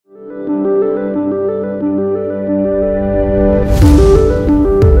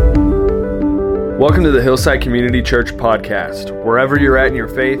Welcome to the Hillside Community Church podcast. Wherever you're at in your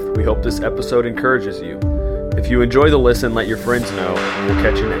faith, we hope this episode encourages you. If you enjoy the listen, let your friends know, and we'll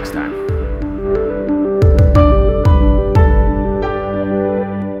catch you next time.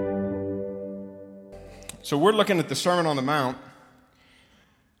 So we're looking at the Sermon on the Mount,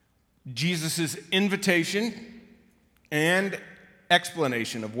 Jesus' invitation and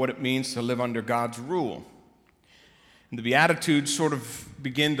explanation of what it means to live under God's rule. And the Beatitudes sort of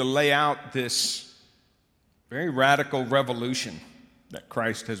begin to lay out this very radical revolution that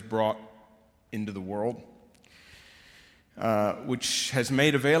Christ has brought into the world, which has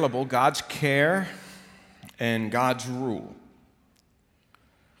made available God's care and God's rule.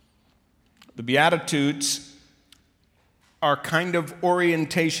 The Beatitudes are kind of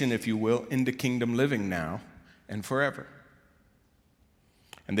orientation, if you will, into kingdom living now and forever.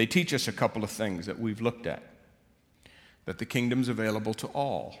 And they teach us a couple of things that we've looked at. That the kingdom's available to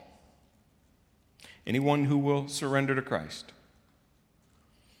all. Anyone who will surrender to Christ.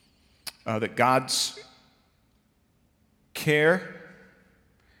 That God's care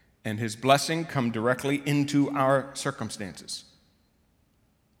and His blessing come directly into our circumstances.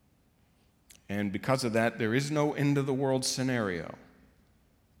 And because of that, there is no end-of-the-world scenario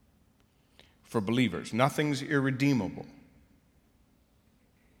for believers. Nothing's irredeemable.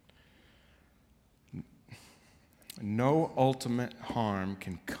 No ultimate harm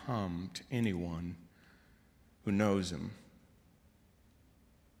can come to anyone who knows Him.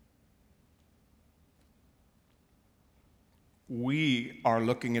 We are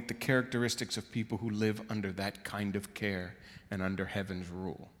looking at the characteristics of people who live under that kind of care and under heaven's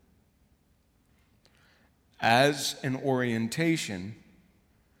rule. As an orientation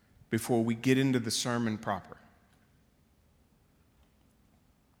before we get into the sermon proper.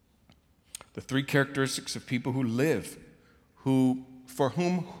 The three characteristics of people who live, for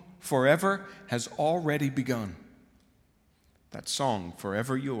whom forever has already begun. That song,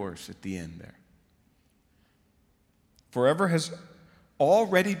 Forever Yours, at the end there. Forever has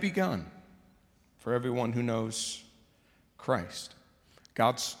already begun for everyone who knows Christ.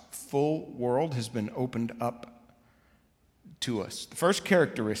 God's full world has been opened up to us. The first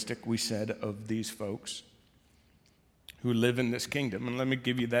characteristic, we said, of these folks who live in this kingdom. And let me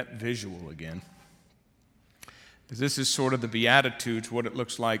give you that visual again. Because this is sort of the Beatitudes, what it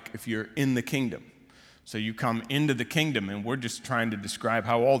looks like if you're in the kingdom. So you come into the kingdom, and we're just trying to describe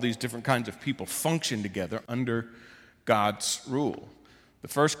how all these different kinds of people function together under God's rule. The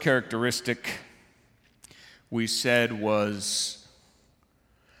first characteristic we said was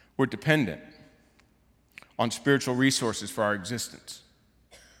we're dependent on spiritual resources for our existence.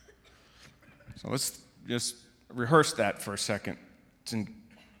 So let's just rehearse that for a second. It's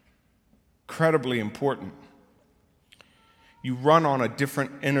incredibly important. You run on a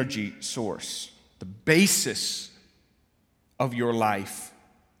different energy source. The basis of your life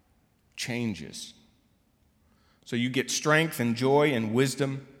changes. So you get strength and joy and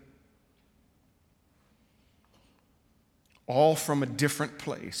wisdom, all from a different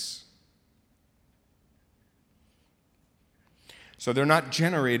place. So they're not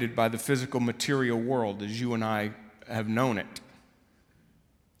generated by the physical material world as you and I have known it.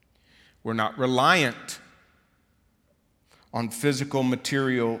 We're not reliant on physical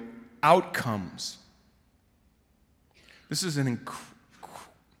material outcomes. This is an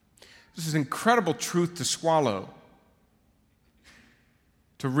incredible truth to swallow,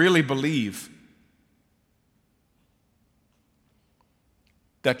 to really believe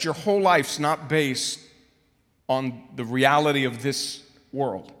that your whole life's not based on the reality of this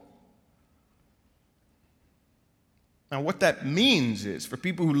world. Now, what that means is, for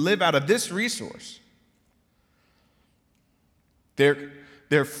people who live out of this resource,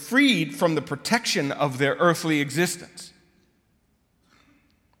 they're freed from the protection of their earthly existence.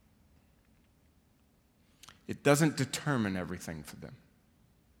 It doesn't determine everything for them.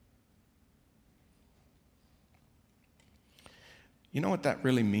 You know what that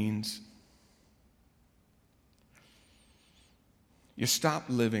really means? You stop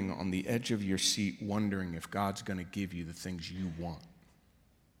living on the edge of your seat wondering if God's going to give you the things you want.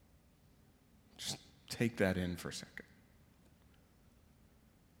 Just take that in for a second.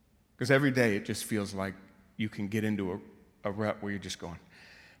 Because every day it just feels like you can get into a rut where you're just going,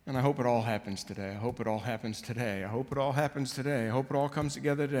 and I hope it all happens today. I hope it all happens today. I hope it all happens today. I hope it all comes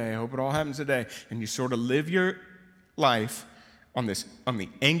together today. I hope it all happens today. And you sort of live your life on the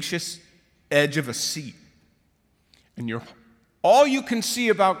anxious edge of a seat. And all you can see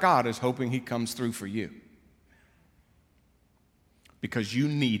about God is hoping He comes through for you. Because you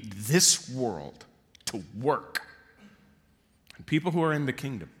need this world to work. And people who are in the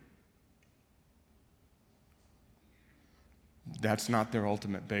kingdom That's not their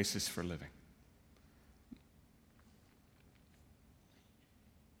ultimate basis for living.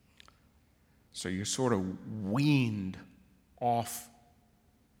 So you're sort of weaned off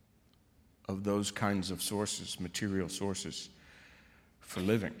of those kinds of sources, material sources for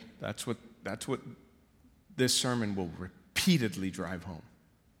living. That's what this sermon will repeatedly drive home.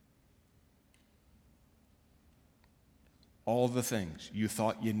 All the things you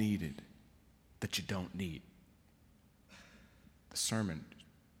thought you needed that you don't need. The sermon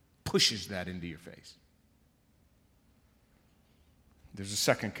pushes that into your face. There's a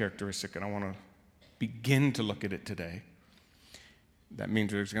second characteristic, and I want to begin to look at it today. That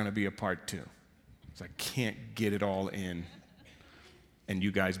means there's going to be a part 2. So I can't get it all in and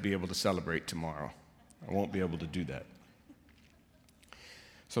you guys be able to celebrate tomorrow. I won't be able to do that.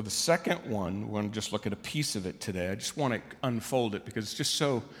 So the second one, we're going to just look at a piece of it today. I just want to unfold it because it's just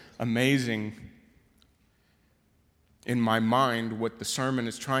so amazing in my mind what the sermon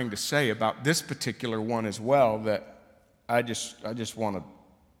is trying to say about this particular one as well, that I just want to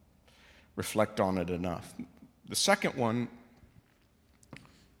reflect on it enough. The second one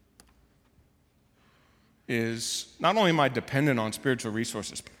is not only am I dependent on spiritual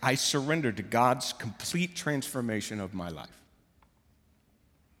resources, but I surrender to God's complete transformation of my life.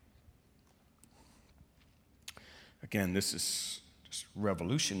 Again, this is just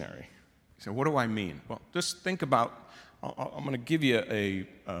revolutionary. So what do I mean? Well, just think about, I'm going to give you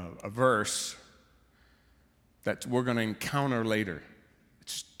a verse that we're going to encounter later.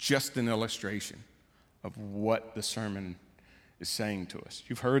 It's just an illustration of what the sermon is saying to us.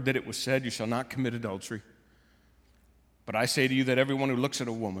 You've heard that it was said, you shall not commit adultery. But I say to you that everyone who looks at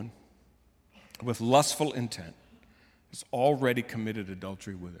a woman with lustful intent has already committed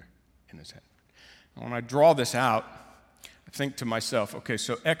adultery with her in his head. And when I draw this out, I think to myself, okay,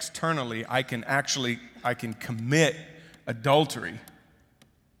 so externally I can commit adultery.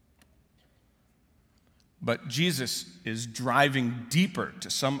 But Jesus is driving deeper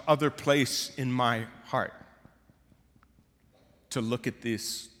to some other place in my heart to look at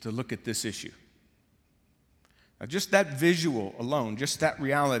this issue. Now, just that visual alone, just that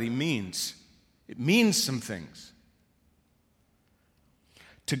reality means some things.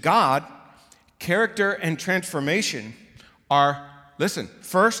 To God, character and transformation are, listen,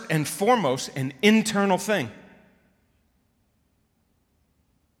 first and foremost, an internal thing.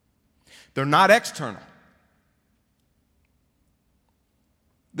 They're not external.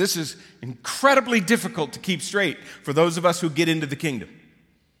 This is incredibly difficult to keep straight for those of us who get into the kingdom.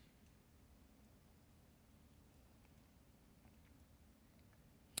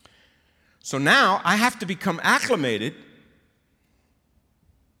 So now I have to become acclimated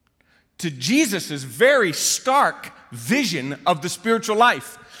to Jesus' very stark vision of the spiritual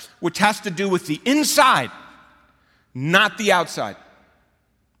life, which has to do with the inside, not the outside.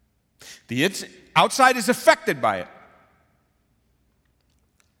 The outside is affected by it,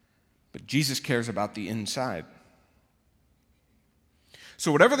 but Jesus cares about the inside.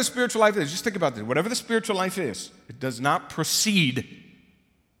 So whatever the spiritual life is, just think about this. Whatever the spiritual life is, it does not proceed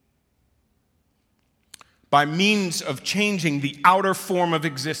by means of changing the outer form of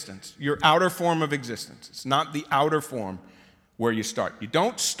existence, your outer form of existence. It's not the outer form where you start. You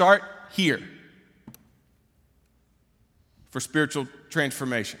don't start here for spiritual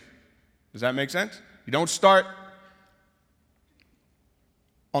transformation. Does that make sense? You don't start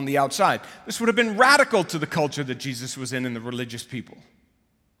on the outside. This would have been radical to the culture that Jesus was in and the religious people,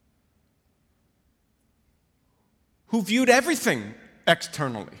 who viewed everything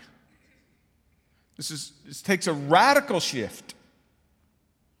externally. This takes a radical shift.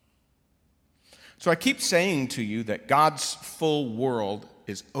 So I keep saying to you that God's full world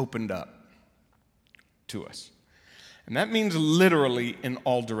is opened up to us. And that means literally in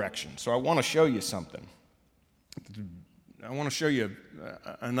all directions. So I want to show you something. I want to show you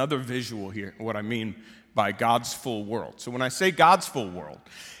another visual here, what I mean by God's full world. So when I say God's full world,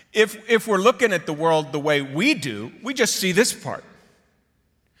 if we're looking at the world the way we do, we just see this part.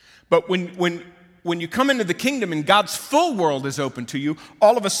 But when you come into the kingdom and God's full world is open to you,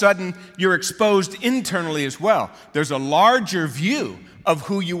 all of a sudden you're exposed internally as well. There's a larger view of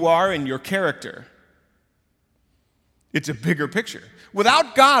who you are and your character. It's a bigger picture.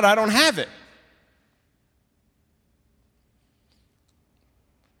 Without God, I don't have it.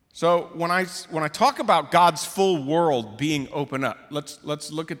 So when I talk about God's full world being open up,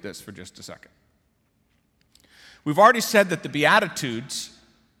 let's look at this for just a second. We've already said that the Beatitudes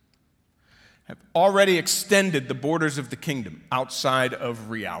have already extended the borders of the kingdom outside of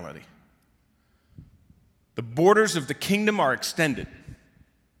reality. The borders of the kingdom are extended.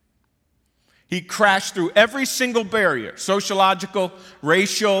 He crashed through every single barrier, sociological,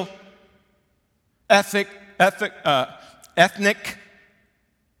 racial, ethnic.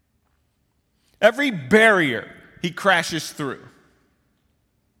 Every barrier he crashes through.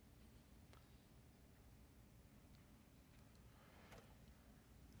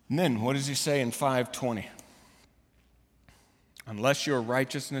 And then what does he say in 5:20? Unless your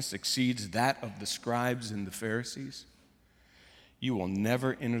righteousness exceeds that of the scribes and the Pharisees, you will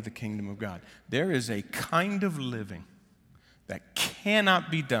never enter the kingdom of God. There is a kind of living that cannot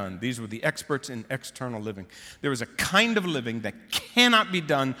be done. These were the experts in external living. There is a kind of living that cannot be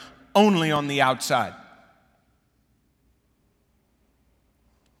done only on the outside.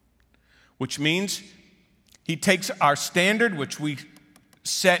 Which means he takes our standard, which we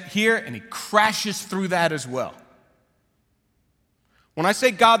set here, and he crashes through that as well. When I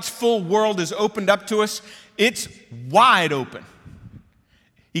say God's full world is opened up to us, it's wide open.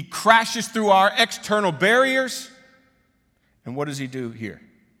 He crashes through our external barriers. And what does he do here?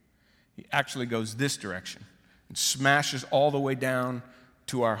 He actually goes this direction and smashes all the way down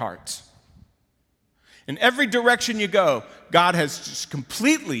to our hearts. In every direction you go, God has just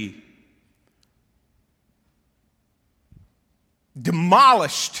completely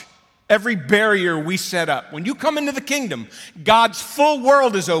demolished every barrier we set up. When you come into the kingdom, God's full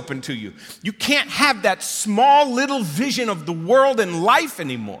world is open to you. You can't have that small little vision of the world and life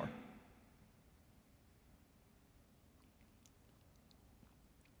anymore.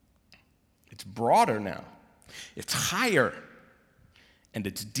 It's broader now. It's higher. And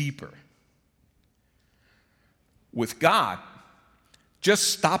it's deeper. With God, just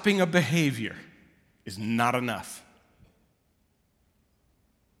stopping a behavior is not enough.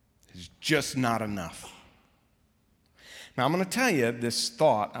 It's just not enough. Now, I'm going to tell you this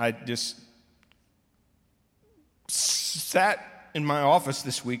thought. I just sat in my office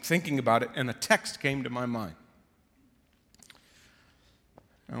this week thinking about it, and a text came to my mind.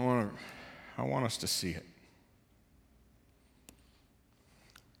 I want us to see it.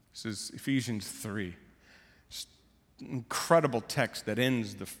 This is Ephesians 3. It's an incredible text that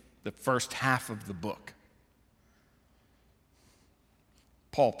ends the first half of the book.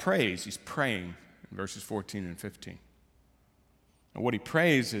 Paul prays. He's praying in verses 14 and 15. And what he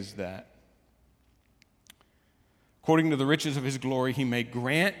prays is that, according to the riches of his glory, he may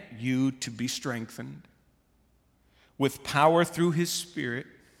grant you to be strengthened with power through his Spirit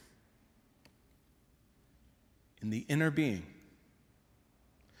in the inner being,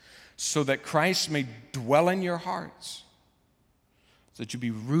 so that Christ may dwell in your hearts, so that you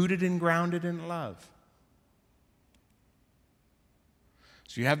be rooted and grounded in love.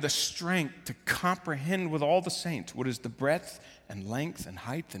 So you have the strength to comprehend with all the saints what is the breadth and length and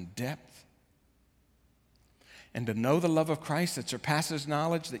height and depth, and to know the love of Christ that surpasses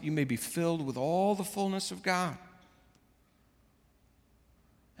knowledge, that you may be filled with all the fullness of God.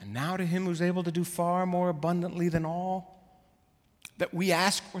 And now to him who's able to do far more abundantly than all that we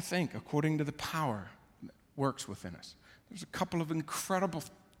ask or think, according to the power that works within us. There's a couple of incredible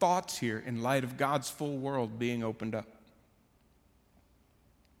thoughts here in light of God's full world being opened up.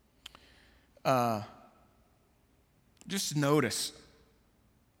 Just notice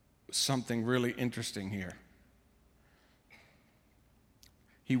something really interesting here.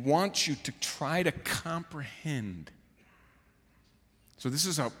 He wants you to try to comprehend. So this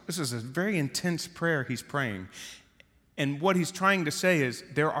is a very intense prayer he's praying. And what he's trying to say is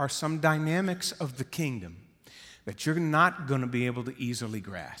there are some dynamics of the kingdom that you're not going to be able to easily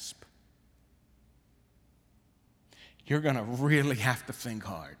grasp. You're going to really have to think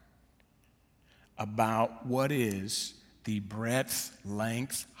hard about what is the breadth,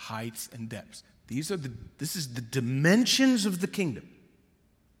 length, height, and depth. This is the dimensions of the kingdom.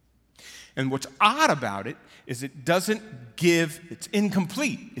 And what's odd about it is it's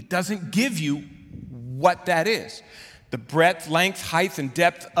incomplete. It doesn't give you what that is. The breadth, length, height, and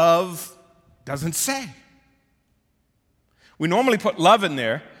depth of doesn't say. We normally put love in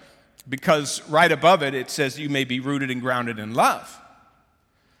there because right above it, it says you may be rooted and grounded in love.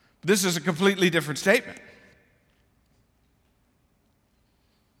 This is a completely different statement.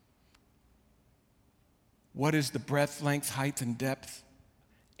 What is the breadth, length, height, and depth?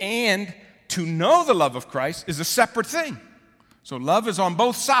 And to know the love of Christ is a separate thing. So love is on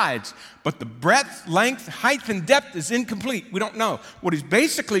both sides, but the breadth, length, height, and depth is incomplete. We don't know. What he's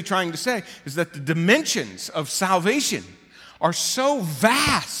basically trying to say is that the dimensions of salvation are so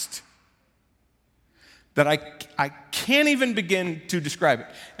vast that I can't even begin to describe it.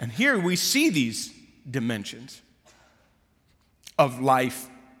 And here we see these dimensions of life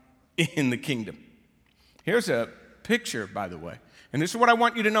in the kingdom. Here's a picture, by the way. And this is what I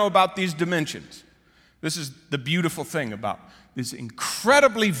want you to know about these dimensions. This is the beautiful thing about these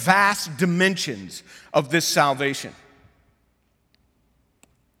incredibly vast dimensions of this salvation.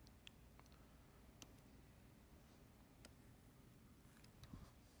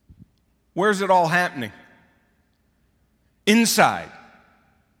 Where's it all happening? Inside.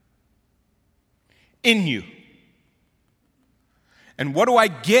 In you. And what do I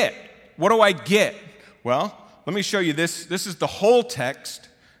get? What do I get? Well, let me show you this. This is the whole text.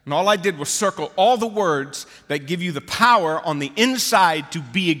 And all I did was circle all the words that give you the power on the inside to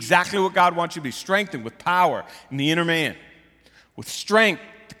be exactly what God wants you to be. Strengthened with power in the inner man. With strength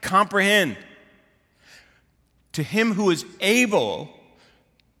to comprehend. To him who is able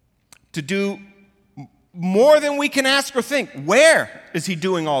to do more than we can ask or think. Where is he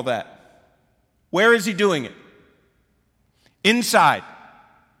doing all that? Where is he doing it? Inside.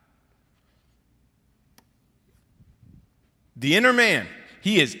 The inner man.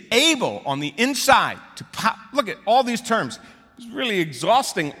 He is able on the inside to look at all these terms. It's really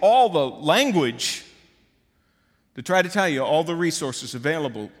exhausting all the language to try to tell you all the resources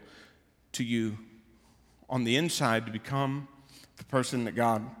available to you on the inside to become the person that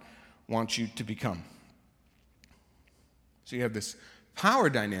God wants you to become. So you have this power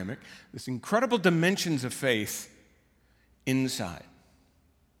dynamic, this incredible dimensions of faith inside.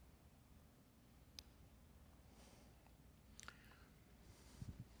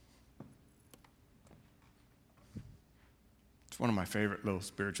 It's one of my favorite little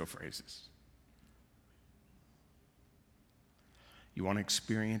spiritual phrases. You want to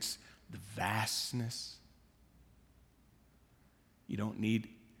experience the vastness? You don't need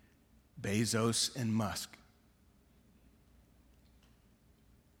Bezos and Musk.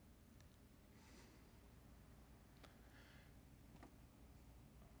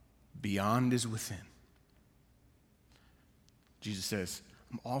 Beyond is within. Jesus says,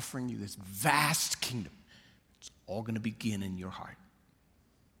 I'm offering you this vast kingdom. It's all going to begin in your heart.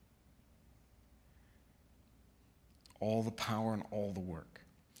 All the power and all the work.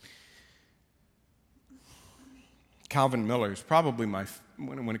 Calvin Miller is probably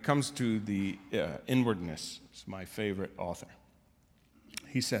when it comes to the inwardness, is my favorite author.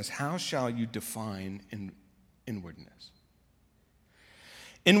 He says, how shall you define inwardness?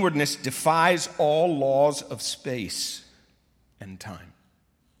 Inwardness defies all laws of space and time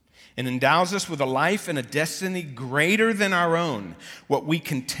and endows us with a life and a destiny greater than our own. What we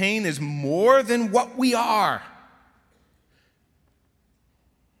contain is more than what we are.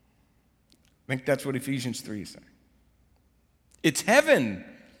 I think that's what Ephesians 3 is saying. It's heaven,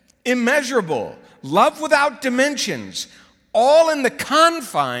 immeasurable, love without dimensions, all in the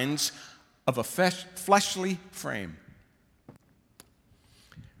confines of a fleshly frame.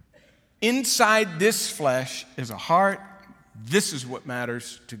 Inside this flesh is a heart. This is what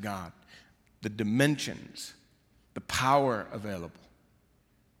matters to God. The dimensions, the power available.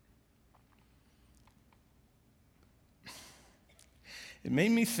 It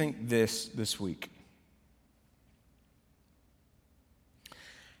made me think this week.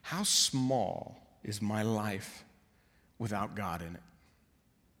 How small is my life without God in it?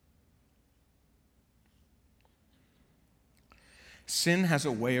 Sin has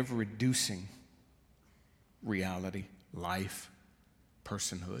a way of reducing reality, life,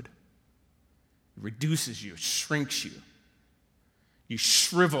 personhood. It reduces you, shrinks you. You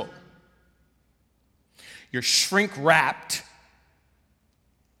shrivel. You're shrink-wrapped.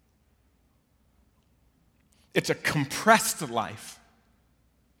 It's a compressed life.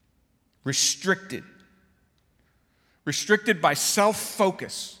 Restricted. Restricted by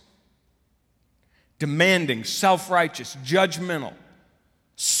self-focus. Demanding, self-righteous, judgmental,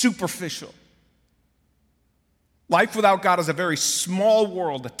 superficial. Life without God is a very small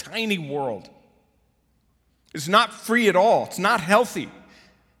world, a tiny world. It's not free at all. It's not healthy.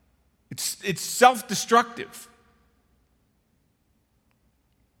 It's self-destructive.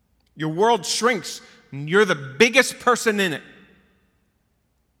 Your world shrinks, and you're the biggest person in it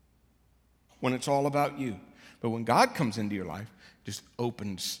when it's all about you. But when God comes into your life, it just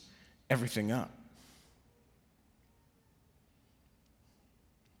opens everything up.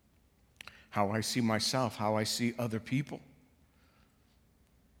 How I see myself, how I see other people.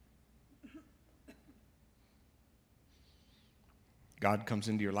 God comes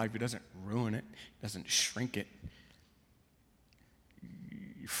into your life, He doesn't ruin it, doesn't shrink it.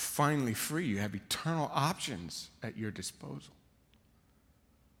 You're finally free. You have eternal options at your disposal.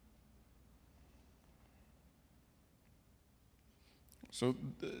 So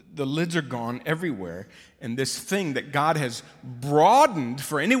the lids are gone everywhere, and this thing that God has broadened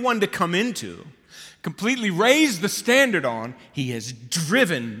for anyone to come into completely raised the standard on, he has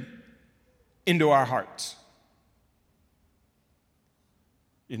driven into our hearts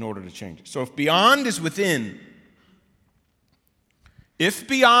in order to change it. So if beyond is within, if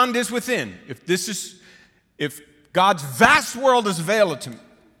God's vast world is available to me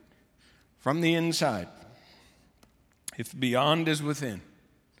from the inside, if beyond is within,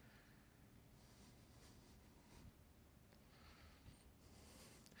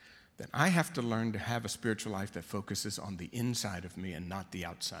 then I have to learn to have a spiritual life that focuses on the inside of me and not the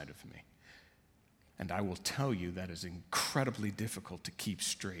outside of me. And I will tell you that is incredibly difficult to keep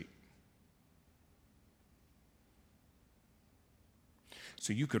straight.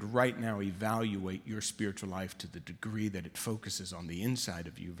 So you could right now evaluate your spiritual life to the degree that it focuses on the inside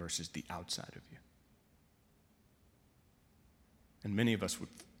of you versus the outside of you. And many of us would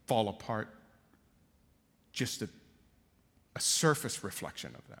fall apart just a surface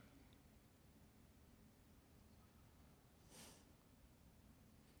reflection of that.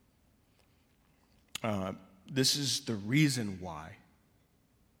 This is the reason why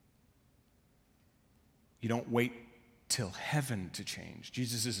you don't wait till heaven to change.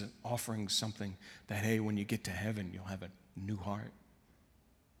 Jesus isn't offering something that, hey, when you get to heaven, you'll have a new heart.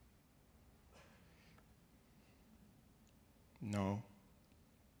 No.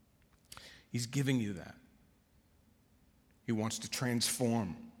 He's giving you that. He wants to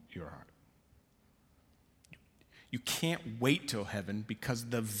transform your heart. You can't wait till heaven because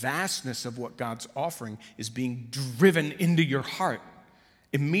the vastness of what God's offering is being driven into your heart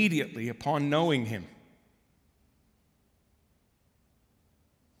immediately upon knowing Him.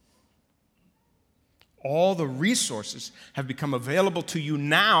 All the resources have become available to you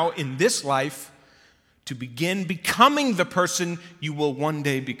now in this life to begin becoming the person you will one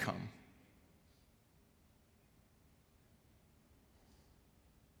day become.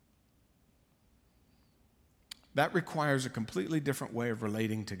 That requires a completely different way of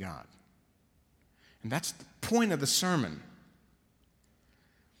relating to God. And that's the point of the sermon.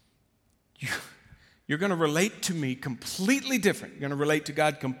 You're going to relate to me completely different. You're going to relate to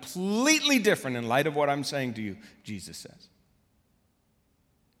God completely different in light of what I'm saying to you, Jesus says.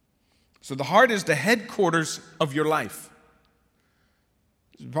 So the heart is the headquarters of your life.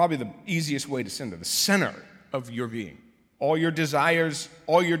 This is probably the easiest way to send it, the center of your being. All your desires,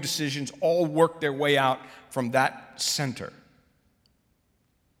 all your decisions, all work their way out from that center.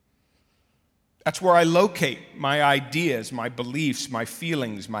 That's where I locate my ideas, my beliefs, my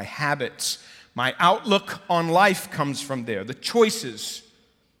feelings, my habits. My outlook on life comes from there. The choices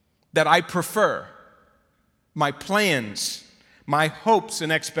that I prefer, my plans, my hopes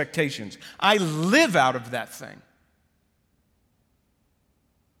and expectations. I live out of that thing.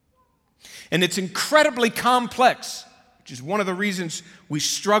 And it's incredibly complex, which is one of the reasons we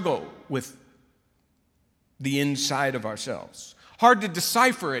struggle with the inside of ourselves. Hard to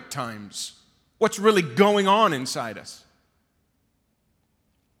decipher at times what's really going on inside us.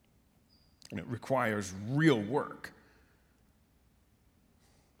 And it requires real work.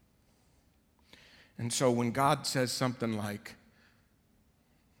 And so when God says something like,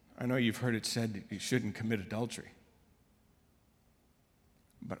 I know you've heard it said that you shouldn't commit adultery,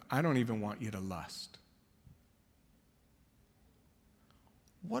 but I don't even want you to lust.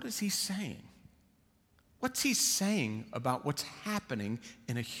 What is he saying? What's he saying about what's happening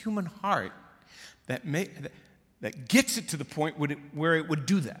in a human heart that gets it to the point where it would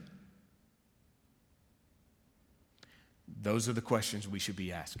do that? Those are the questions we should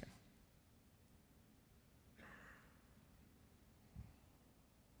be asking.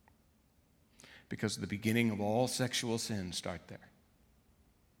 Because the beginning of all sexual sins start there.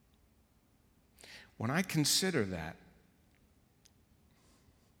 When I consider that,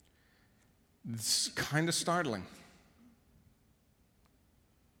 it's kind of startling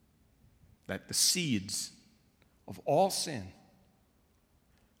that the seeds of all sin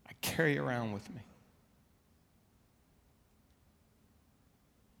I carry around with me.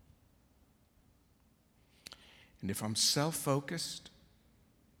 And if I'm self-focused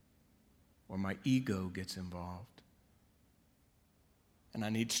or my ego gets involved and I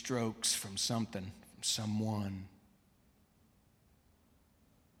need strokes from something, from someone,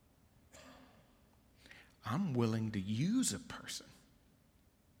 I'm willing to use a person.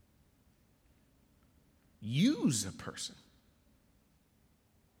 Use a person.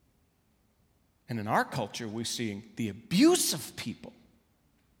 And in our culture, we're seeing the abuse of people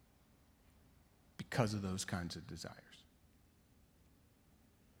because of those kinds of desires.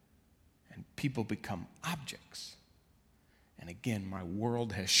 And people become objects. And again, my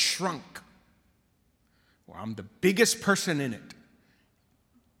world has shrunk, where I'm the biggest person in it.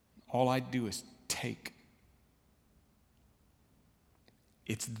 All I do is take.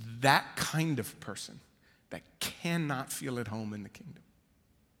 It's that kind of person that cannot feel at home in the kingdom.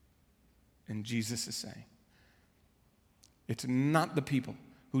 And Jesus is saying, it's not the people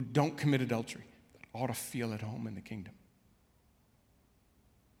who don't commit adultery that ought to feel at home in the kingdom.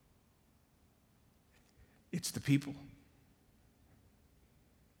 It's the people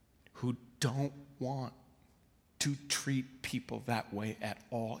who don't want to treat people that way at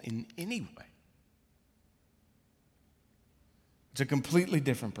all in any way. It's a completely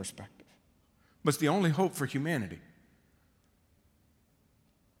different perspective. But it's the only hope for humanity.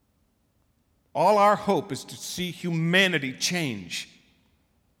 All our hope is to see humanity change.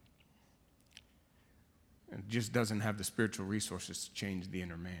 It just doesn't have the spiritual resources to change the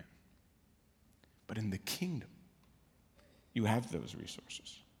inner man. But in the kingdom, you have those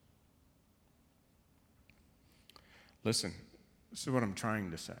resources. Listen, this is what I'm trying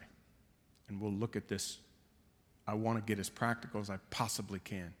to say. And we'll look at this. I want to get as practical as I possibly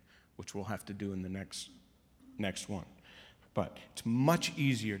can, which we'll have to do in the next one. But it's much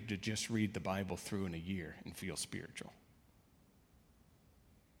easier to just read the Bible through in a year and feel spiritual.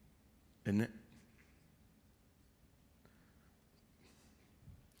 Isn't it?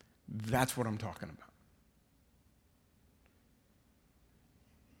 That's what I'm talking about.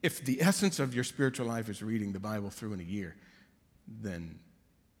 If the essence of your spiritual life is reading the Bible through in a year, then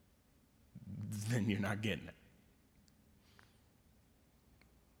you're not getting it.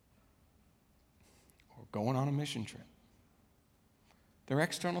 Or going on a mission trip. They're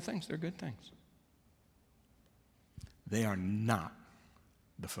external things. They're good things. They are not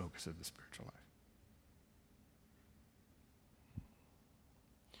the focus of the spiritual life.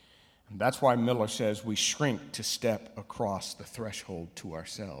 And that's why Miller says we shrink to step across the threshold to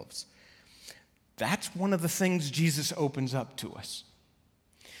ourselves. That's one of the things Jesus opens up to us.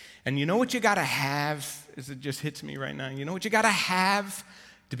 And you know what you got to have, as it just hits me right now, you know what you got to have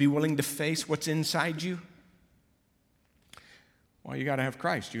to be willing to face what's inside you? Well, you got to have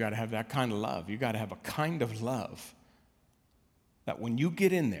Christ. You got to have that kind of love. You got to have a kind of love that when you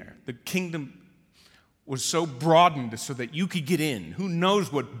get in there, the kingdom was so broadened so that you could get in. Who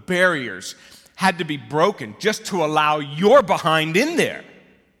knows what barriers had to be broken just to allow your behind in there.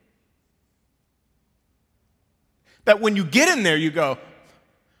 That when you get in there, you go,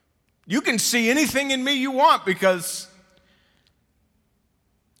 you can see anything in me you want because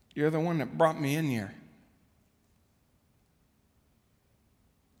you're the one that brought me in here.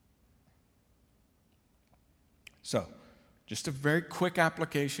 So, just a very quick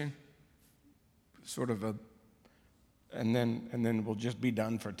application, sort of and then we'll just be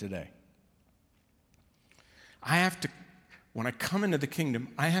done for today. When I come into the kingdom,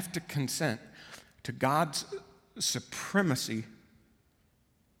 I have to consent to God's supremacy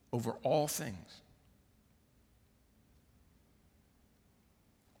over all things.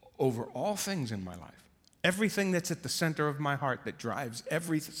 Over all things in my life. Everything that's at the center of my heart that drives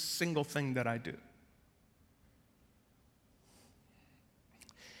every single thing that I do.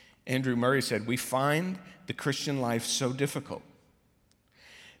 Andrew Murray said, we find the Christian life so difficult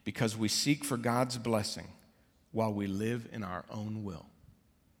because we seek for God's blessing while we live in our own will.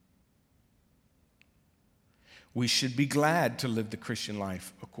 We should be glad to live the Christian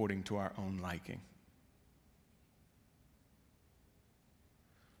life according to our own liking.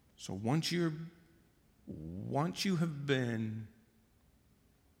 So once you have been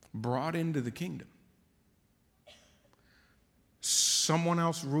brought into the kingdom, someone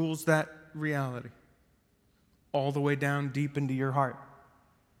else rules that reality all the way down deep into your heart.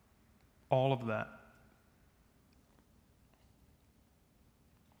 All of that.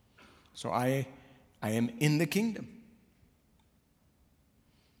 So I am in the kingdom.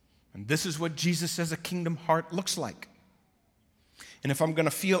 And this is what Jesus says a kingdom heart looks like. And if I'm going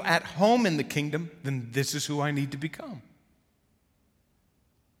to feel at home in the kingdom, then this is who I need to become.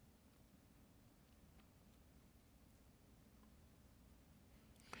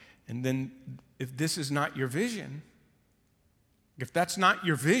 And then if this is not your vision, if that's not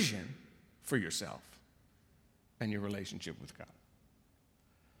your vision for yourself and your relationship with God,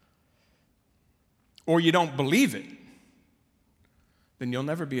 or you don't believe it, then you'll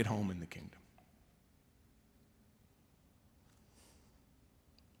never be at home in the kingdom.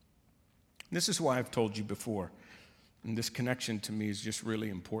 This is why I've told you before, and this connection to me is just really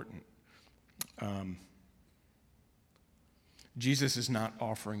important. Jesus is not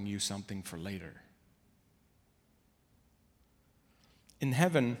offering you something for later. In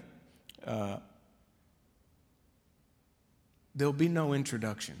heaven, there'll be no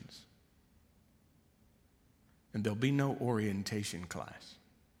introductions, and there'll be no orientation class.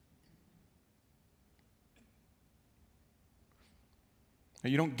 Now,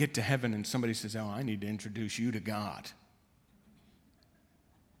 you don't get to heaven and somebody says, oh, I need to introduce you to God.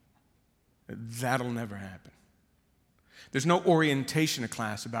 That'll never happen. There's no orientation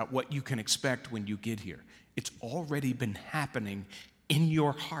class about what you can expect when you get here. It's already been happening in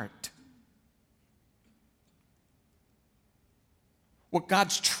your heart. What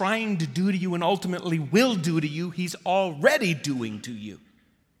God's trying to do to you and ultimately will do to you, He's already doing to you.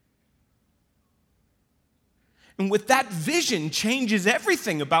 And with that vision changes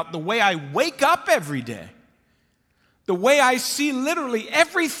everything about the way I wake up every day. The way I see literally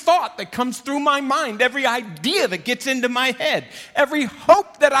every thought that comes through my mind, every idea that gets into my head, every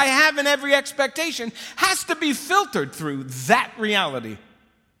hope that I have and every expectation has to be filtered through that reality.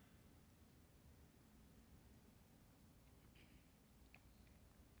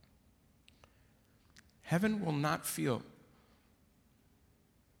 Heaven will not feel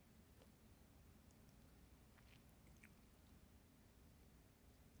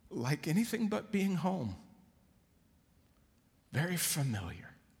like anything but being home. Very familiar.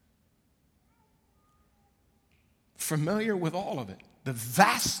 Familiar with all of it. The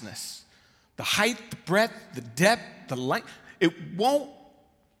vastness, the height, the breadth, the depth, the length. It won't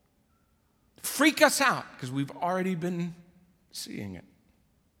freak us out because we've already been seeing it.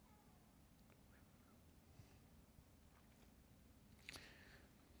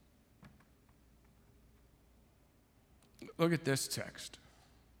 Look at this text.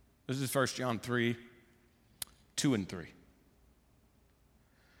 This is 1 John 3, 2 and 3.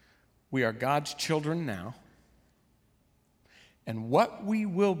 We are God's children now, and what we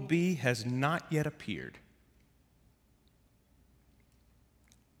will be has not yet appeared.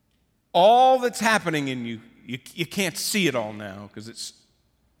 All that's happening in you, you can't see it all now because it's.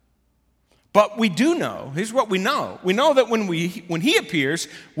 But we do know. Here's what we know. We know that when He appears,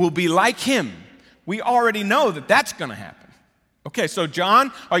 we'll be like Him. We already know that that's going to happen. Okay, so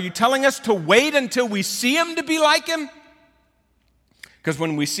John, are you telling us to wait until we see Him to be like Him? Because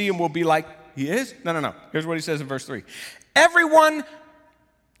when we see Him, we'll be like He is? No. Here's what He says in verse 3. Everyone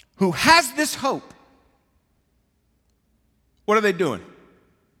who has this hope, what are they doing?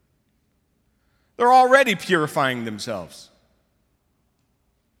 They're already purifying themselves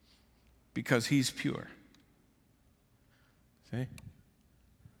because He's pure. See?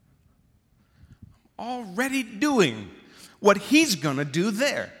 I'm already doing what He's going to do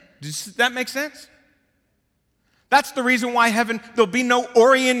there. Does that make sense? That's the reason why heaven, there'll be no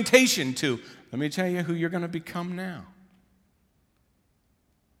orientation to, let me tell you who you're going to become now.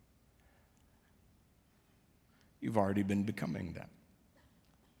 You've already been becoming that.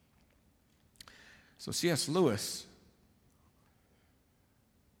 So C.S. Lewis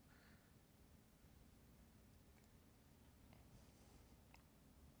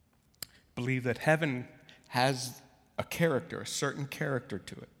believed that heaven has a character, a certain character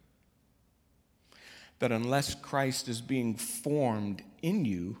to it. That unless Christ is being formed in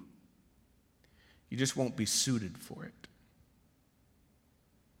you, you just won't be suited for it.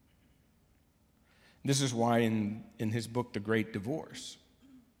 This is why in his book, The Great Divorce,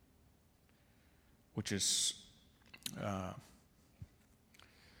 which is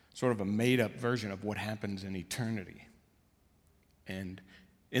sort of a made-up version of what happens in eternity. And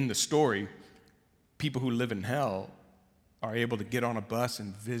in the story, people who live in hell are able to get on a bus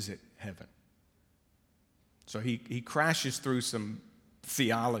and visit heaven. So he crashes through some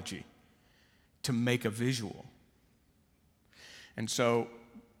theology to make a visual. And so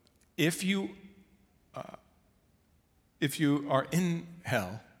if you are in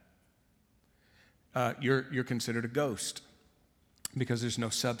hell, you're considered a ghost because there's no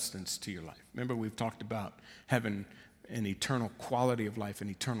substance to your life. Remember, we've talked about heaven, an eternal quality of life, an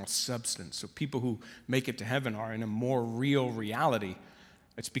eternal substance. So people who make it to heaven are in a more real reality.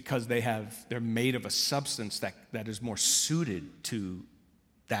 It's because they're made of a substance that is more suited to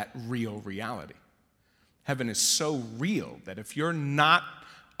that real reality. Heaven is so real that if you're not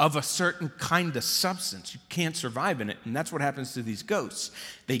of a certain kind of substance, you can't survive in it. And that's what happens to these ghosts.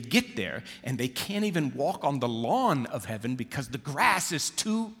 They get there and they can't even walk on the lawn of heaven because the grass is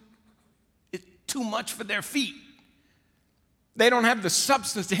too much for their feet. They don't have the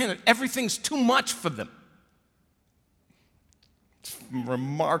substance to handle it. Everything's too much for them. It's a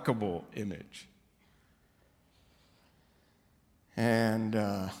remarkable image. And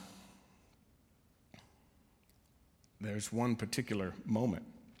there's one particular moment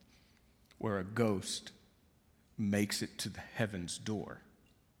where a ghost makes it to the heaven's door.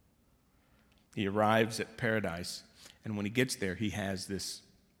 He arrives at paradise, and when he gets there, he has this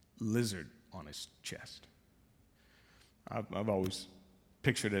lizard on his chest. I've always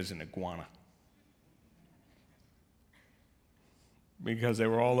pictured it as an iguana. because they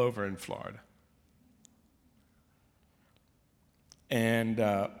were all over in Florida. And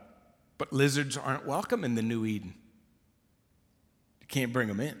but lizards aren't welcome in the New Eden. You can't bring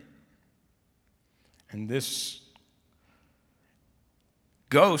them in. And this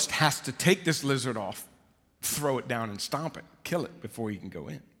ghost has to take this lizard off, throw it down and stomp it, kill it before he can go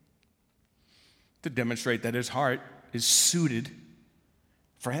in, to demonstrate that his heart is suited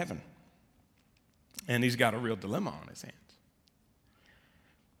for heaven. And he's got a real dilemma on his hands.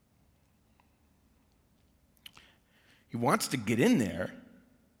 He wants to get in there,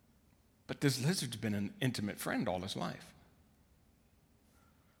 but this lizard's been an intimate friend all his life.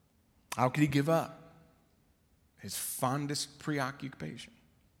 How could he give up his fondest preoccupation,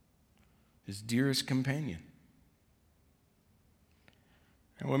 his dearest companion?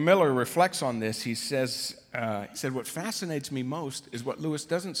 And when Miller reflects on this, he said, what fascinates me most is what Lewis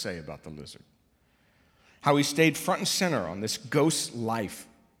doesn't say about the lizard. How he stayed front and center on this ghost's life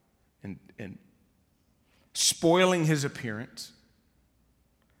and spoiling his appearance,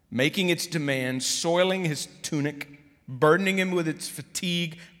 making its demands, soiling his tunic, burdening him with its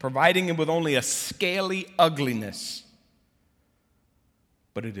fatigue, providing him with only a scaly ugliness.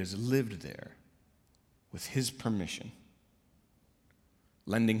 But it has lived there with his permission,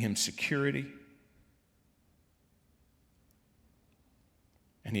 lending him security,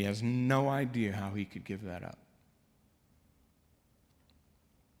 and he has no idea how he could give that up.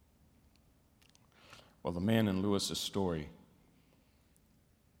 Well, the man in Lewis's story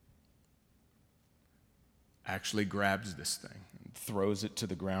actually grabs this thing and throws it to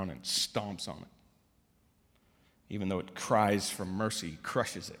the ground and stomps on it. Even though it cries for mercy, he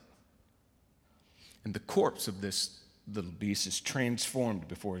crushes it. And the corpse of this little beast is transformed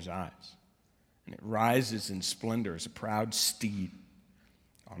before his eyes. And it rises in splendor as a proud steed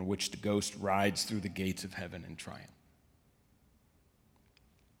on which the ghost rides through the gates of heaven in triumph.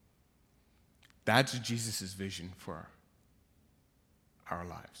 That's Jesus' vision for our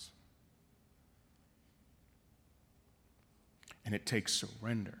lives. And it takes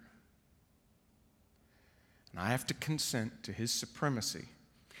surrender. And I have to consent to his supremacy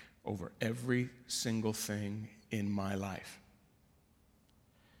over every single thing in my life.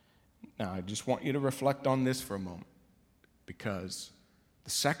 Now, I just want you to reflect on this for a moment, because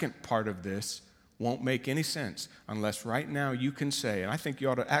the second part of this won't make any sense unless right now you can say, and I think you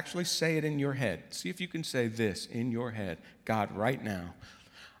ought to actually say it in your head. See if you can say this in your head. God, right now,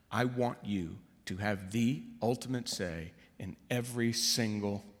 I want you to have the ultimate say in every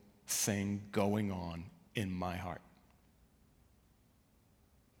single thing going on in my heart.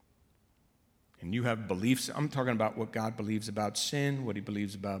 And you have beliefs. I'm talking about what God believes about sin, what he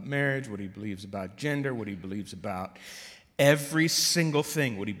believes about marriage, what he believes about gender, what he believes about every single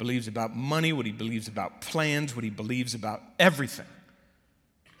thing, what he believes about money, what he believes about plans, what he believes about everything.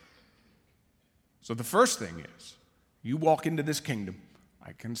 So the first thing is, you walk into this kingdom,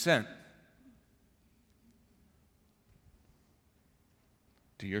 I consent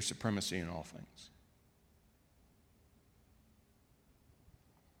to your supremacy in all things.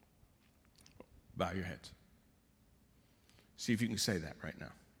 Bow your heads. See if you can say that right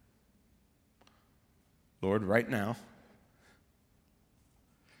now. Lord, right now,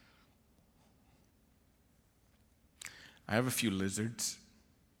 I have a few lizards.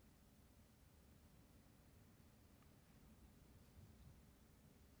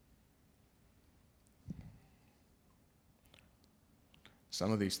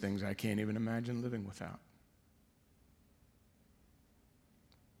 Some of these things I can't even imagine living without.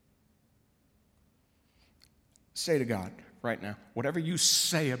 Say to God right now, whatever you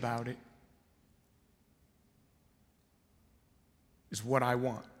say about it is what I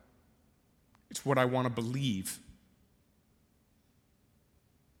want. It's what I want to believe.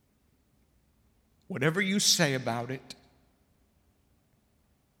 Whatever you say about it,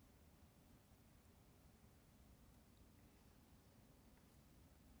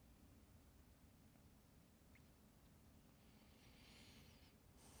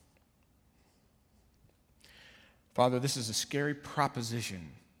 Father, this is a scary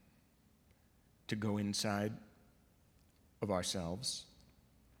proposition to go inside of ourselves.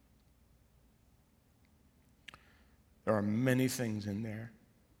 There are many things in there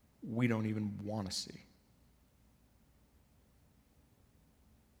we don't even want to see.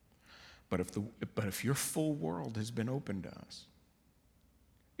 But if your full world has been opened to us,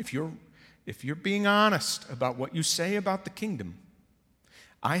 if you're being honest about what you say about the kingdom,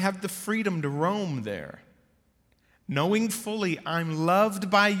 I have the freedom to roam there, knowing fully I'm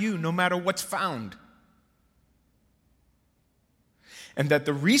loved by you no matter what's found, and that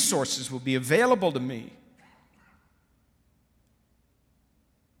the resources will be available to me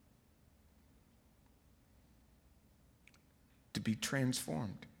to be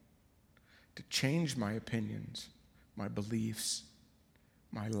transformed, to change my opinions, my beliefs,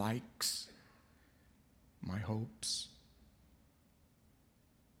 my likes, my hopes.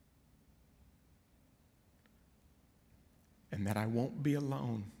 And that I won't be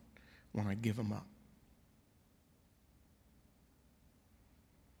alone when I give them up.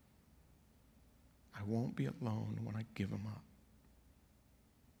 I won't be alone when I give them up.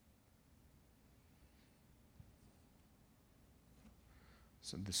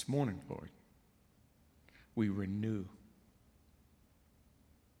 So this morning, Lord, we renew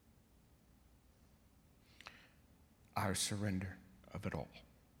our surrender of it all.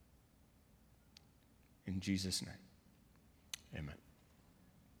 In Jesus' name, amen.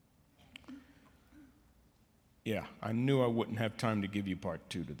 Yeah, I knew I wouldn't have time to give you part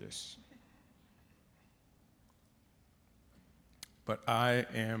 2 to this. But I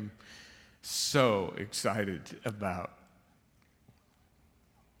am so excited about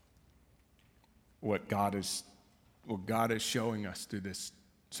what God is showing us through this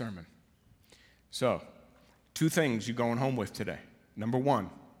sermon. So, 2 things you're going home with today. Number 1,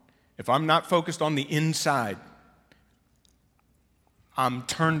 if I'm not focused on the inside, I'm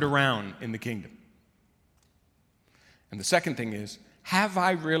turned around in the kingdom. And the second thing is, have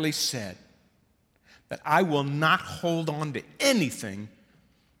I really said that I will not hold on to anything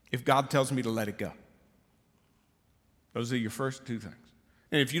if God tells me to let it go? Those are your first 2 things.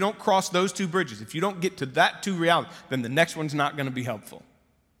 And if you don't cross those 2 bridges, if you don't get to that 2 realities, then the next one's not going to be helpful.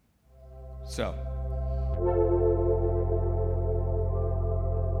 So